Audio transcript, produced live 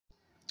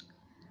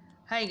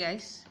Hi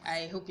guys,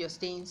 I hope you're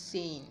staying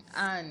sane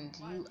and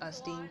you are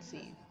staying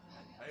safe.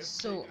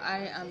 So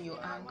I am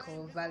your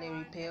uncle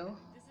Valerie Pale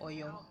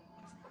Oyo,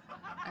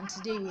 and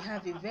today we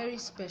have a very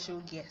special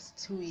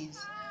guest who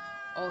is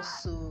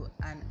also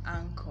an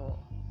anchor,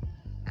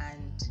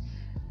 and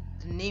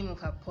the name of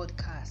her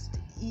podcast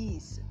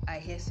is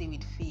ihearsay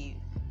with Faith.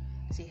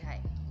 Say hi.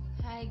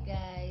 Hi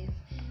guys,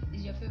 this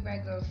is your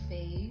favorite girl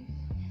Faith.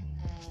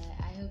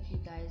 I hope you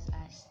guys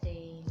are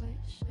staying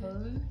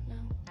home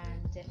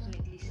and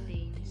definitely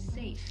staying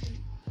safe.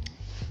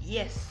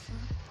 Yes.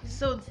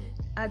 So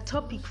our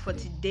topic for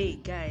today,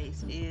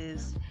 guys,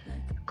 is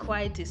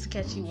quite a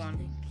sketchy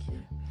one.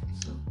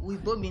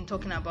 We've both been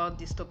talking about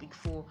this topic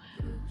for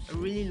a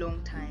really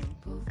long time,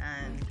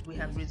 and we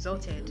have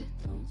resorted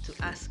to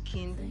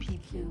asking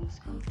people's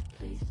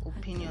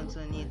opinions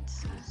on it.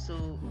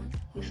 So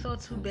we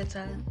thought who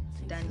better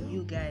than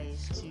you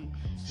guys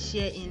to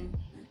share in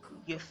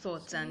your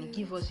thoughts and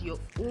give us your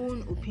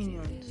own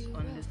opinions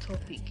on the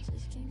topic,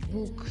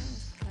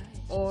 books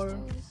or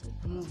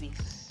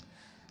movies.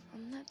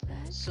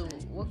 So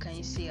what can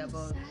you say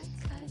about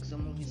books or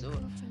movies, or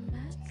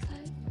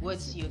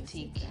what's your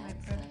take? My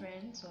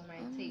preference or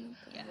my take?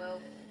 Yeah.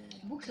 Well,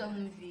 books or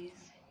movies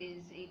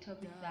is a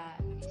topic that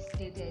is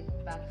dated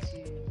back to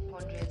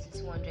 100 to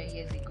 200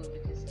 years ago,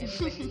 because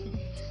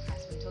everybody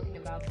has been talking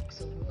about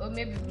books or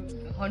maybe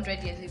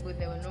 100 years ago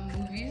there were no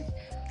movies,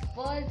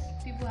 but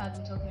people have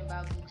been talking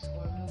about books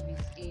or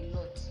movies a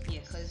lot.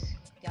 Yes. Because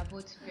they are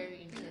both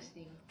very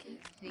interesting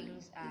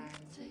things,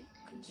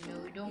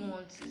 and we don't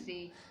want to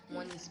say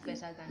one is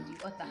better than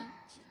the other,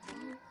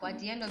 but at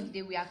the end of the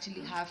day we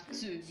actually have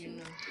to.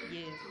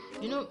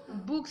 Yes.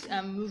 Books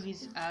and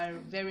movies are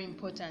very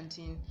important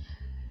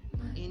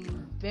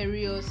in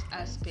various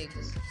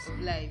aspects of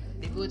life.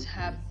 They both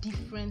have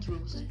different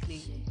roles to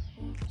play.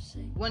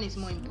 One is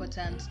more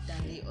important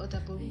than the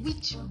other, but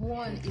which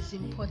one is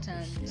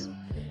important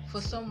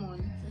for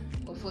someone,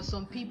 or for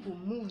some people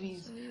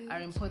movies are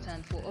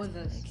important, for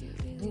others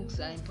books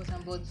are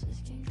important, but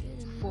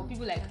for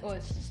people like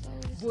us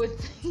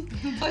both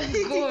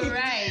Go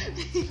right.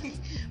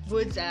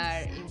 both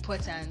are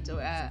important,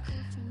 or are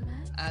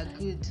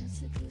good.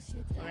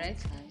 All right,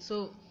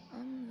 so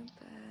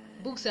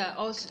books are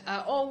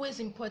always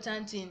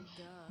important in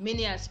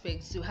many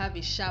aspects, to have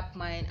a sharp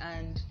mind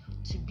and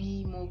to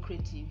be more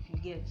creative. You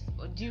get,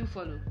 or do you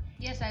follow?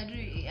 Yes, I do.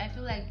 I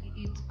feel like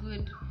it's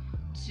good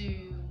to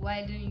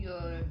widen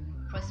your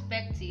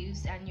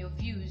perspectives and your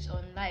views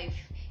on life.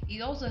 It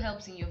also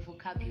helps in your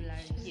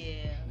vocabulary.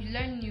 Yeah. You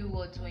learn new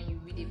words when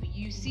you read it.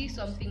 You see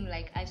something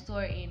like I saw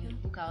in the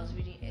book I was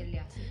reading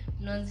earlier,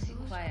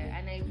 non-sequier,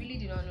 and I really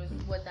did not know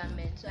what that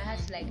meant. So I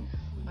had to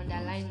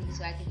underline it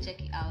so I can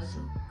check it out.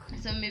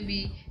 So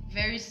maybe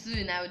very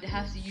soon I would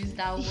have to use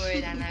that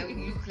word and I would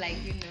look like,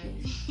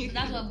 So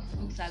that's what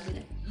books are good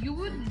at. You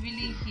wouldn't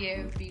really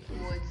hear big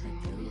words in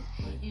movies.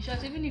 In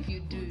short, even if you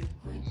do,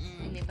 it's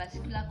in a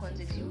particular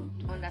context, you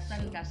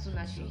understand it as soon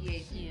as you hear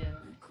it.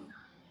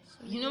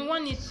 Yeah.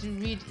 One needs to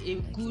read a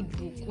good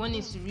book. One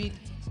needs to read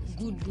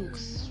good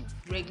books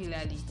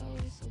regularly.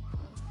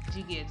 Do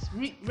you get?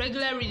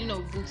 Regular reading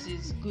of books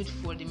is good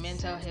for the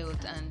mental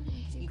health, and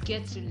you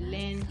get to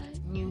learn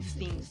new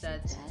things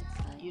that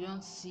you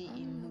don't see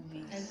in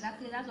movies.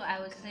 Exactly, that's what I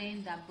was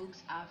saying, that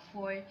books are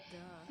for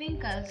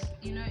thinkers.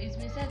 It's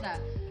been said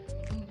that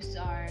books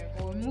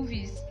or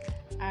movies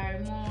are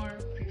more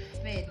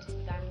preferred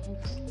than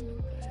books,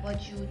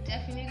 but you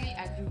definitely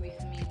agree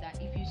with me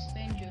that if you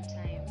spend your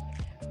time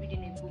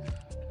reading a book,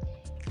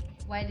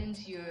 it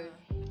widens your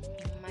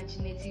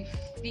imaginative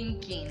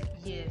thinking.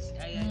 Yes,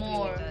 I agree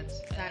more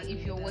with that. Than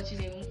if you're watching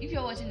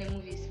a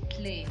movie, it's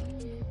plain.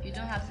 You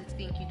don't have to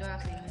think, you don't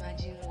have to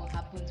imagine what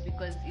happens,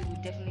 because it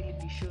will definitely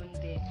be shown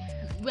there.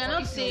 We're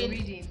not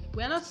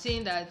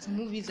saying that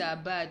movies are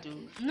bad,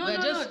 though. No.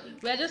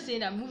 We're just saying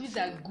that movies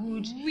are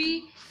good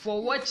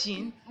for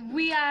watching.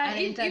 We are,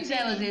 and if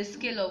there was a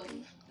scale of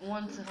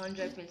 1 to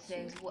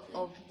 100%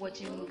 of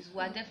watching movies,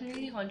 we are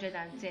definitely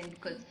 110,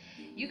 because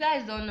you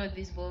guys don't know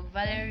this, but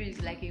Valerie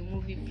is like a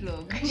movie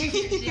plug.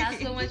 She has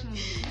so much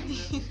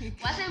movies.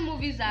 We're saying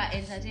movies are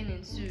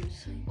entertaining too,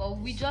 but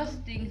we just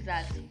think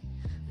that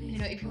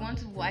if you want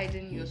to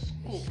widen your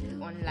scope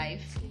on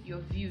life, your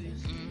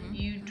views,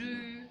 you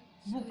do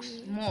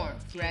books more,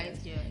 right?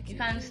 Yeah. You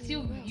can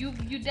still,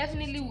 you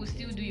definitely will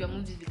still do your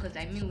movies, because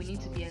we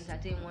need to be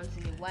entertained once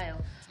in a while,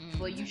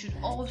 but you should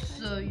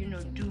also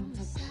do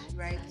books,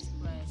 right?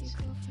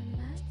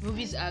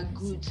 Movies are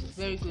good,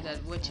 very good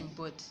at watching,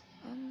 but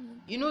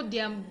there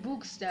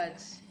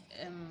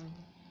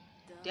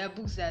are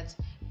books that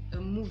a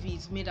movie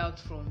is made out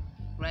from,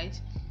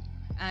 right?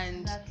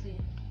 And Exactly.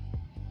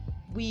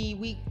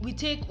 we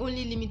take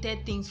only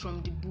limited things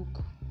from the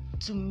book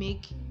to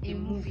make a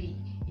movie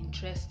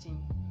interesting.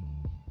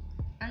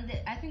 And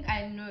I think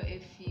I know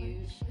if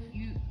you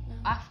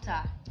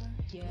after,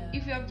 Yeah.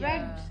 if you have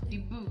read the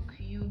book,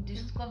 you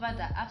discover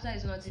that after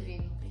is not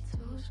even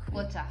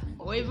quarter of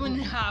or the even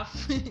book.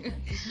 half.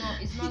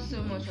 It's not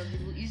so much of the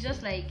book. It's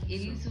just like a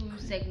little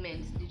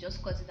segment. They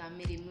just cut it and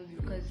made a movie,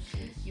 because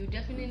you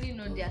definitely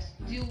know there's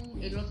still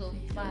a lot of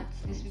parts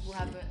these people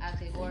haven't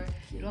acted or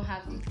don't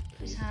have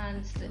the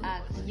chance to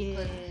act, because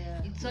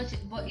Yeah. it's such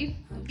but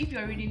if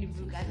you're reading the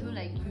book, I feel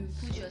like you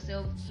put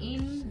yourself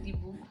in the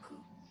book.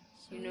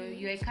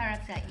 You're a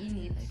character in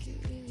it.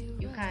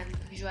 You can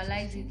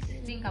visualize it,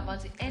 think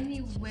about it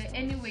any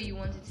way you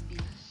want it to be.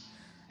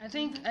 I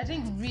think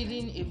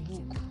reading a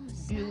book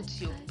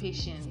builds your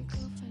patience,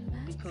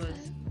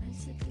 because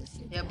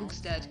there are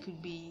books that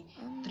could be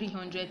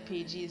 300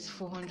 pages,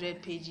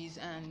 400 pages,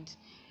 and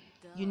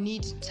you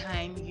need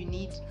time, you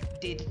need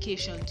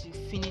dedication to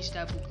finish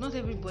that book. Not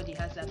everybody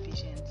has that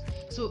patience.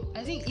 So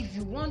I think if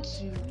you want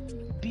to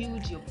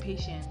build your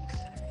patience,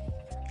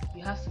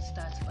 you have to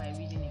start by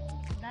reading a book.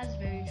 That's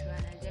very true,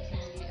 and I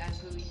definitely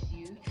agree with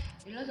you.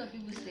 A lot of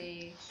people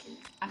say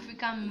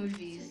African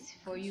movies,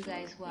 for you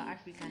guys who are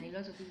African, a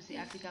lot of people say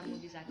African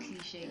movies are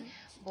cliche.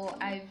 But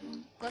I've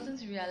gotten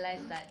to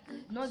realize that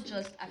not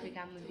just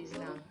African movies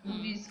now,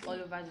 movies all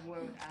over the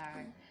world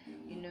are,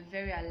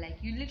 very alike.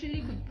 You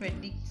literally could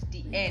predict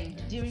the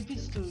end. They repeat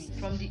stories.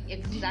 From the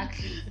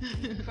exactly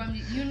from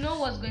the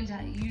what's going to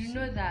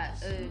that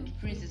the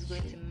prince is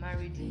going to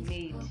marry the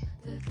maid.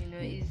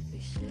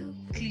 It's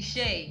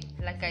cliche,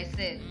 like I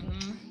said.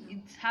 It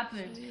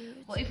happened.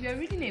 But if you're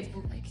reading a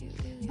book,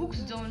 books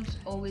don't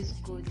always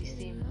go the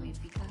same way,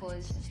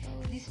 because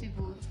these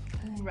people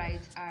who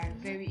write are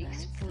very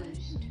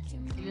exposed.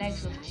 The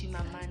likes of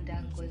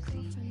Chimamanda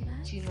Ngozi,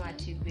 Chinua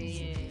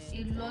Achebe,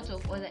 a lot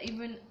of other,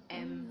 even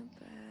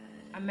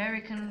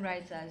American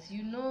writers,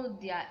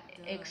 their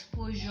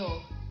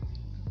exposure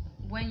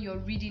when you're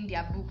reading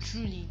their book.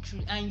 Truly,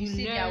 and you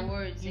see learn their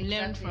words. You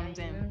learn from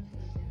them.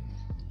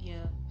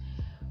 Yeah.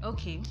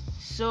 Okay.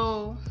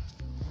 So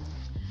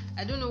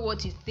I don't know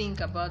what you think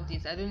about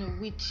this. I don't know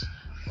which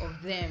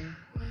of them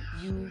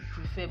you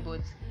prefer,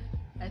 but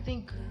I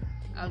think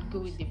I'll go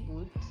with the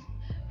both.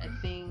 I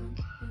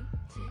think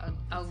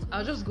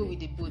I'll just go with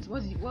the both.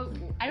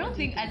 I don't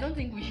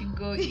think we should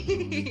go with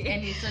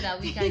any, so that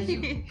we can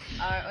give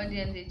our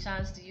audience a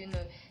chance to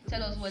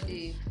tell us what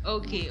they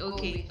okay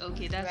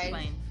that's right?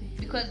 fine,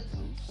 because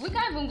we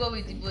can't even go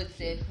with the both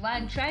self.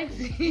 We're trying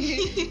to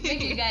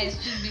make you guys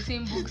choose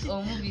between books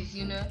or movies,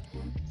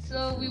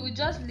 so we will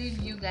just leave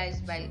you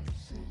guys by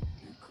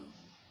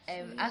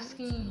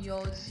asking you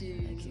all to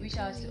reach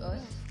out to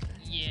us.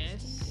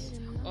 Yes,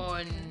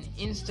 on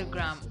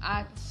Instagram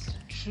at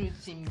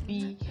truthinb.w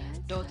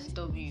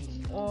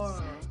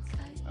or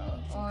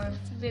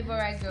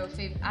favorite girl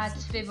fave at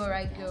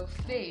favorite girl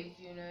fave.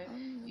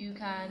 You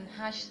can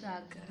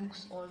hashtag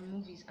books or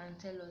movies and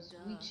tell us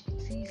which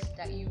it is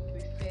that you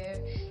prefer.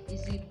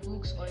 Is it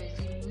books or is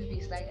it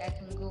movies? Like, I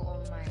can go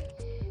on my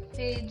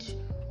page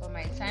or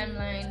my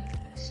timeline,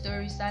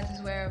 story status,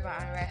 wherever,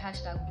 and write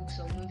hashtag books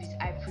or movies.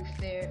 I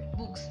prefer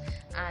books,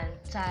 and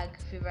tag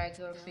favorite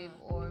girl fave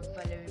or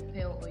Valerie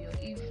Pell, or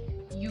if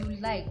you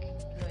like.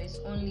 It's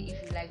only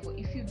if you like, but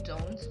if you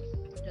don't,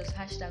 just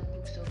hashtag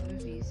books or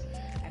movies.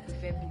 I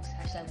prefer books,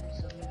 hashtag books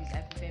or movies.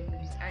 I prefer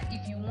movies. And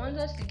if you want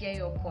us to get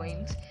your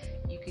point,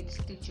 you could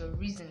state your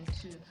reason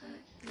too.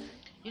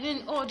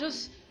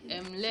 Just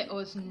let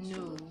us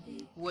know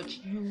what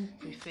you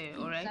prefer.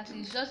 All right.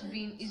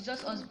 Exactly. It's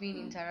just us being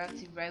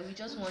interactive, right? We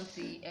just want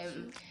to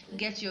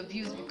get your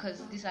views,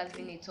 because this has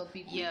been a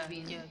topic we've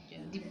been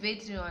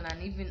debating on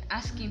and even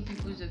asking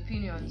people's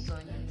opinions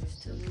on.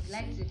 So we'd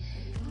like to,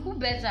 who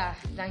better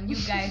than you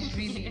guys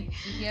really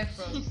to hear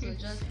from? So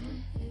just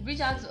reach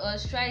out to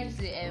us. Try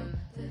to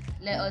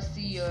let us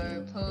see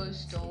your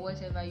post or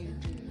whatever you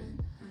do.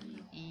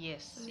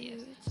 Yes.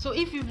 So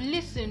if you've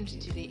listened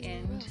to the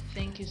end,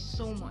 thank you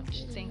so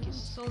much. Thank you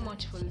so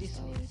much for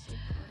listening.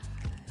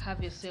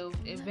 Have yourself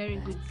a very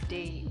good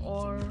day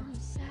or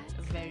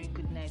a very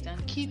good night,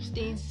 and keep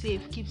staying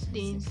safe, keep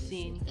staying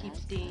sane, keep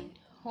staying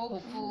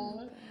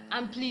hopeful.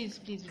 And please,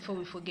 before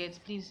we forget,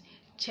 please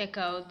check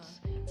out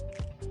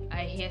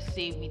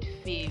ihearsay with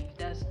Fave.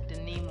 That's the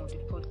name of the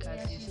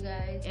podcast. Yes, you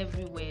guys.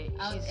 Everywhere.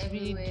 She's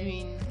everywhere.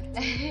 Really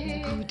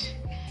doing good.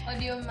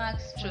 Audio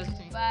Max,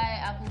 Spotify,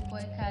 Apple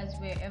Podcasts,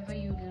 wherever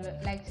you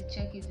like to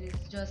check it.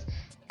 It's just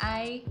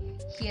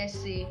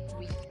ihearsay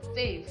with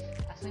Fave.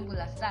 As simple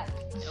as that.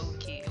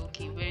 Okay,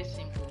 very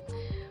simple.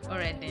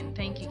 Alright then,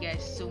 thank you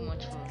guys so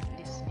much for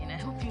listening. I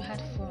hope you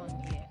had fun.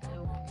 Yeah, I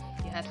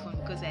hope you had fun,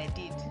 because I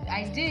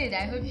did.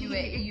 I hope you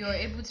were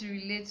able to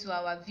relate to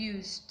our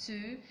views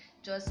too.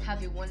 Just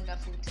have a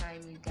wonderful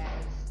time, you guys.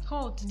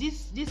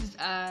 This is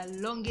our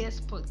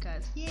longest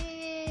podcast.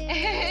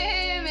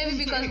 Yay! Maybe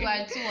because we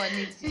are two on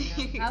it.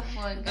 Have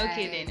fun, guys.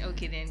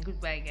 Okay then.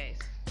 Goodbye, guys.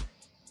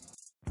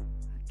 I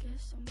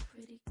guess I'm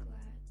pretty